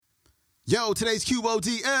Yo, today's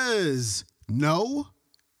QOD is no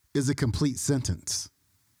is a complete sentence.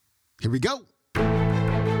 Here we go.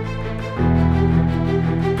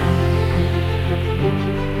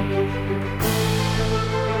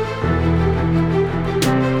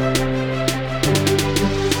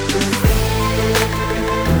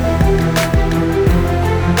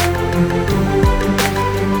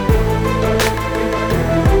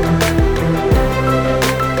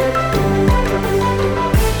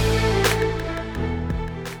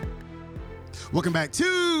 Welcome back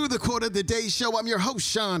to the Quote of the Day Show. I'm your host,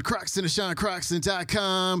 Sean Croxton of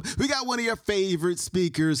SeanCroxton.com. We got one of your favorite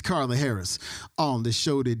speakers, Carla Harris, on the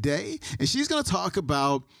show today. And she's going to talk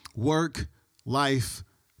about work-life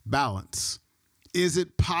balance. Is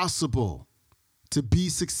it possible to be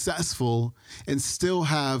successful and still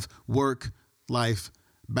have work-life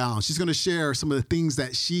balance? She's going to share some of the things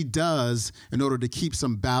that she does in order to keep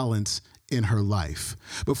some balance in her life.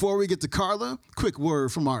 Before we get to Carla, quick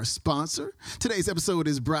word from our sponsor. Today's episode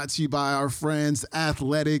is brought to you by our friends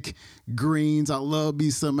Athletic Greens. I love me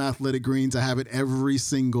some Athletic Greens. I have it every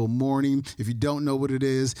single morning. If you don't know what it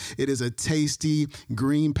is a tasty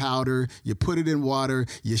green powder. You put it in water,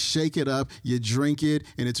 you shake it up, you drink it,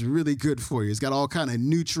 and it's really good for you. It's got all kind of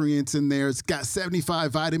nutrients in there. It's got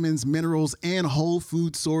 75 vitamins, minerals, and whole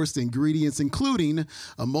food sourced ingredients, including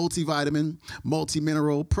a multivitamin,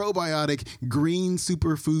 multi-mineral, probiotic, green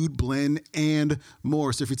superfood blend, and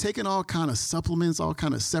more. So if you're taking all kind of supplements, all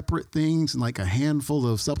kind of separate things, and like a handful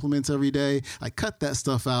of supplements every day, like cut that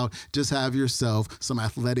stuff out. Just have yourself some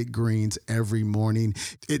Athletic Greens every morning.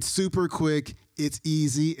 It's super quick. It's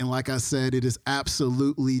easy, and like I said, it is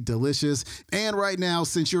absolutely delicious. And right now,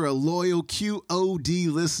 since you're a loyal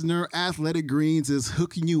QOD listener, Athletic Greens is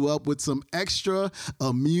hooking you up with some extra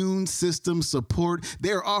immune system support.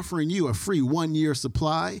 They're offering you a free 1-year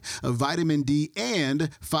supply of vitamin D and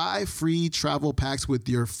 5 free travel packs with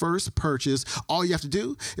your first purchase. All you have to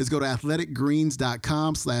do is go to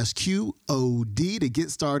athleticgreens.com/QOD to get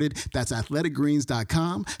started. That's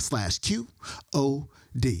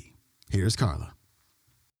athleticgreens.com/QOD. Here's Carla.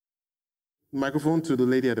 Microphone to the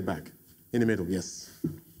lady at the back, in the middle, yes.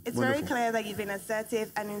 It's Wonderful. very clear that you've been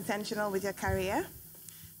assertive and intentional with your career,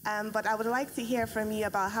 but I would like to hear from you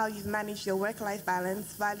about how you've managed your work-life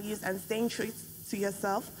balance, values, and staying true to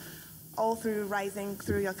yourself, all through rising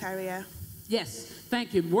through your career. Yes,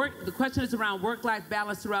 thank you. The question is around work-life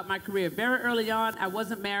balance throughout my career. Very early on, I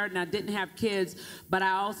wasn't married and I didn't have kids, but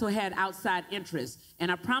I also had outside interests.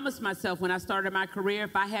 And I promised myself when I started my career,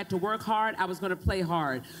 if I had to work hard, I was going to play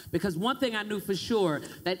hard. Because one thing I knew for sure,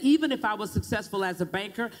 that even if I was successful as a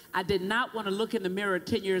banker, I did not want to look in the mirror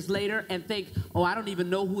 10 years later and think, oh, I don't even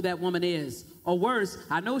know who that woman is. Or worse,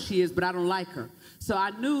 I know she is, but I don't like her. So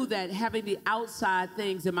I knew that having the outside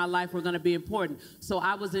things in my life were going to be important. So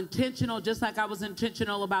I was intentional, just like I was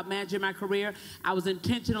intentional about managing my career, I was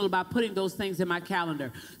intentional about putting those things in my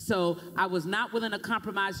calendar. So I was not willing to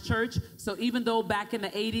compromise church. So even though back in the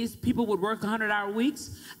 80s, people would work 100-hour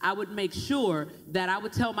weeks, I would make sure that I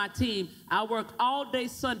would tell my team, I'll work all day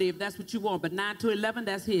Sunday if that's what you want, but 9 to 11,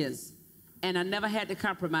 that's his. And I never had to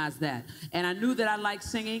compromise that. And I knew that I liked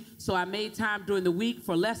singing, so I made time during the week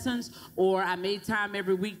for lessons, or I made time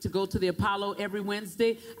every week to go to the Apollo every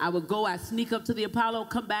Wednesday. I'd sneak up to the Apollo,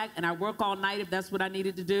 come back, and I work all night if that's what I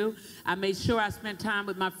needed to do. I made sure I spent time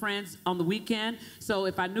with my friends on the weekend. So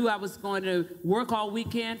if I knew I was going to work all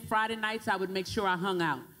weekend, Friday nights, I would make sure I hung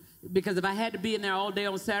out. Because if I had to be in there all day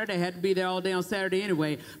on Saturday, I had to be there all day on Saturday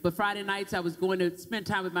anyway. But Friday nights, I was going to spend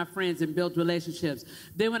time with my friends and build relationships.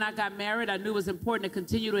 Then when I got married, I knew it was important to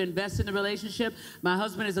continue to invest in the relationship. My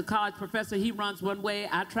husband is a college professor. He runs one way.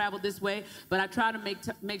 I travel this way. But I try to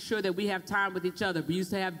make sure that we have time with each other. We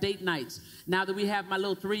used to have date nights. Now that we have my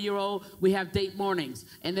little 3-year-old, we have date mornings.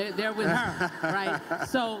 And they're with her, right?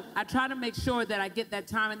 So I try to make sure that I get that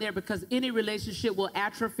time in there, because any relationship will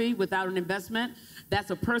atrophy without an investment.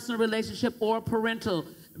 That's a personal relationship or a parental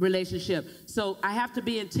relationship. So I have to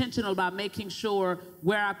be intentional about making sure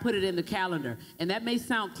where I put it in the calendar. And that may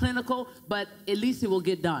sound clinical, but at least it will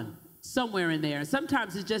get done somewhere in there. And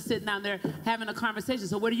sometimes it's just sitting down there having a conversation.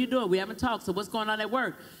 So what are you doing? We haven't talked. So what's going on at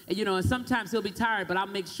work? And, and sometimes he'll be tired, but I'll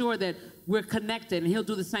make sure that we're connected, and he'll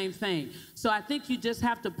do the same thing. So I think you just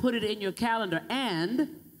have to put it in your calendar.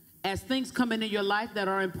 And as things come into your life that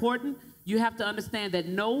are important, you have to understand that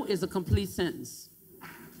no is a complete sentence.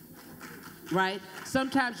 Right?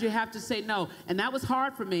 Sometimes you have to say no. And that was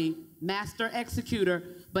hard for me, master executor.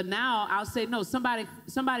 But now I'll say no. Somebody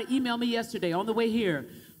emailed me yesterday on the way here.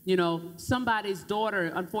 Somebody's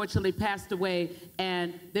daughter unfortunately passed away,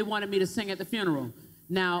 and they wanted me to sing at the funeral.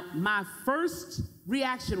 Now, my first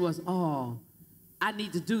reaction was, oh, I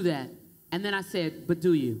need to do that. And then I said, but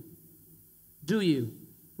do you? Do you?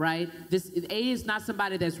 Right? This A is not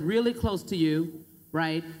somebody that's really close to you,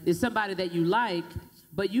 right? It's somebody that you like,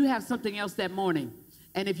 but you have something else that morning.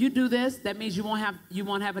 And if you do this, that means you won't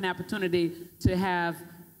have an opportunity to have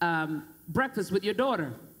breakfast with your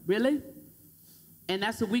daughter. Really? And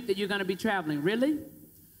that's the week that you're going to be traveling. Really?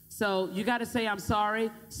 So you got to say, I'm sorry,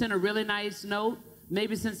 send a really nice note,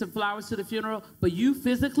 maybe send some flowers to the funeral, but you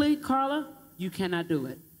physically, Carla, you cannot do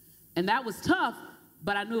it. And that was tough,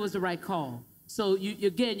 but I knew it was the right call. So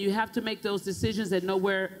you have to make those decisions and know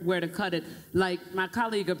where to cut it. Like my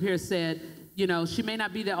colleague up here said, she may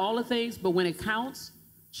not be there all the things, but when it counts,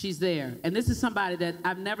 she's there. And this is somebody that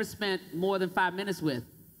I've never spent more than 5 minutes with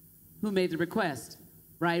who made the request,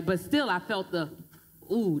 right? But still, I felt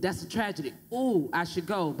ooh, that's a tragedy. Ooh, I should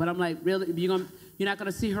go. But I'm like, really? You're not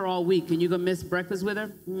going to see her all week, and you're going to miss breakfast with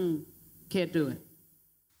her? Can't do it.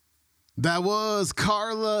 That was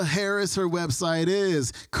Carla Harris. Her website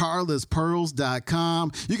is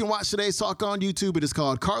carlaspearls.com. You can watch today's talk on YouTube. It is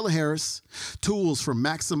called Carla Harris, Tools for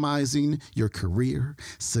Maximizing Your Career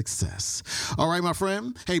Success. All right, my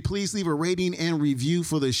friend. Hey, please leave a rating and review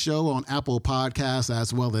for the show on Apple Podcasts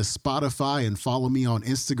as well as Spotify, and follow me on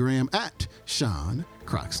Instagram at Sean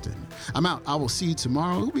Croxton. I'm out. I will see you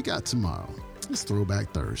tomorrow. Who we got tomorrow? It's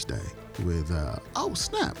Throwback Thursday with, oh,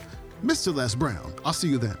 snap, Mr. Les Brown. I'll see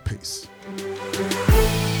you then. Peace.